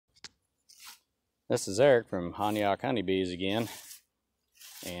This is Eric from honeybees again,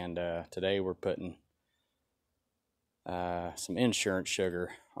 and today we're putting some insurance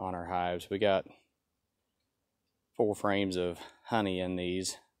sugar on our hives. We got 4 frames of honey in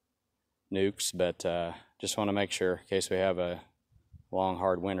these nukes, but just want to make sure in case we have a long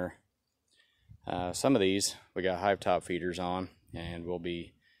hard winter. Some of these we got hive top feeders on, and we'll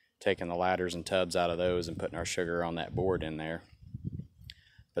be taking the ladders and tubs out of those and putting our sugar on that board in there.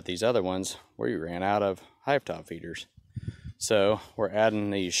 But these other ones, we ran out of hive top feeders. So we're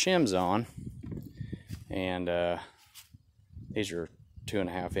adding these shims on, and these are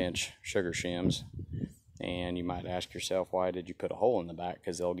 2.5 inch sugar shims. And you might ask yourself, why did you put a hole in the back?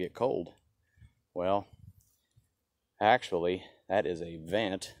 Because they'll get cold. Well, actually, that is a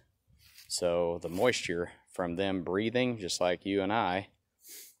vent. So the moisture from them breathing, just like you and I,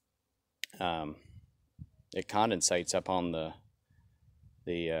 it condensates up on the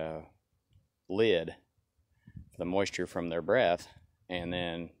lid, the moisture from their breath, and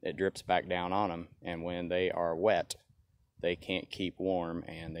then it drips back down on them, and when they are wet they can't keep warm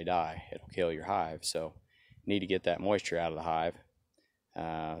and they die. It'll kill your hive. So you need to get that moisture out of the hive.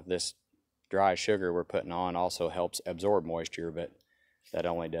 This dry sugar we're putting on also helps absorb moisture, but that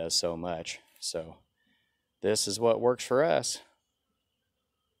only does so much. So this is what works for us.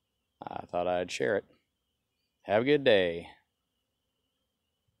 I thought I'd share it. Have a good day.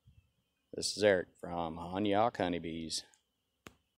 This is Eric from Honeybees.